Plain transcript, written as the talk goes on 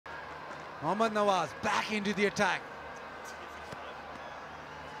Mohammad Nawaz back into the attack.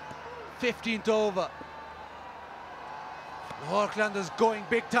 15th over. Lahore Qalandars going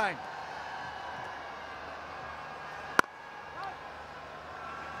big time.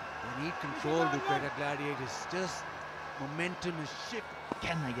 They need control to Quetta Gladiators. Just momentum is shift.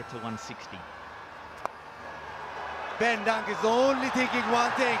 Can they get to 160? Ben Dunk is only thinking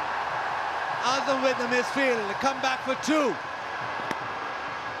one thing. Arslan with the misfield. They come back for two.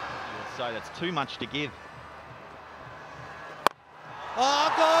 So that's too much to give. Oh,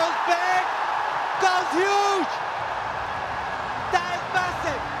 goes big! Goes huge! That is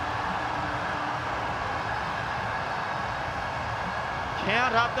massive!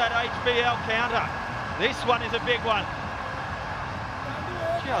 Count up that HBL counter. This one is a big one.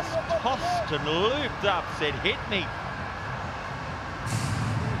 Just tossed and looped up, said hit me.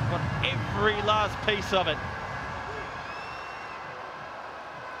 Got every last piece of it.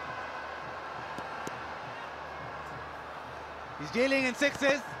 He's dealing in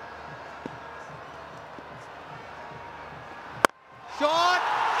sixes. Shot,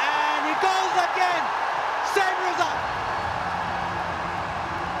 and he goes again. Same result.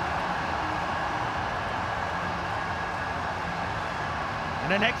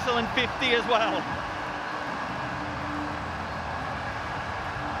 And an excellent 50 as well.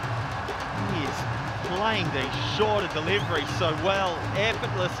 He is playing these shorter deliveries so well,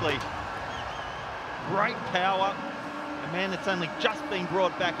 effortlessly. Great power. A man that's only just been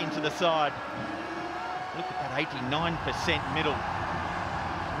brought back into the side. Look at that 89% middle.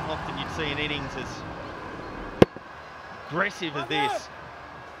 How often you'd see an innings as aggressive as this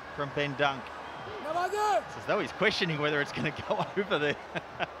from Ben Dunk. It's as though he's questioning whether it's going to go over there.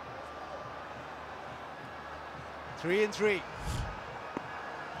 3 and 3.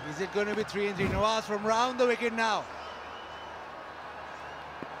 Is it going to be 3 and 3? Nawaz from round the wicket now.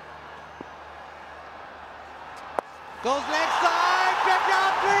 Goes leg side, picked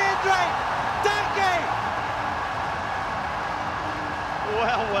up 3 and 3. Dunky!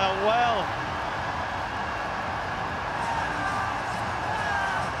 Well, well, well.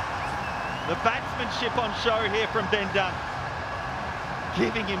 The batsmanship on show here from Ben Dunk.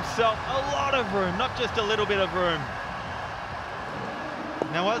 Giving himself a lot of room, not just a little bit of room.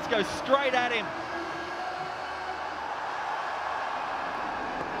 Now let's go straight at him.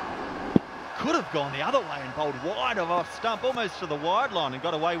 Could have gone the other way and bowled wide of off stump, almost to the wide line, and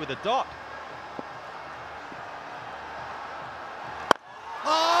got away with a dot.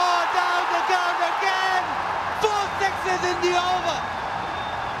 Oh, down the count again! 4 sixes in the over.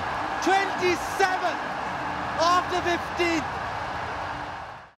 27 after 15.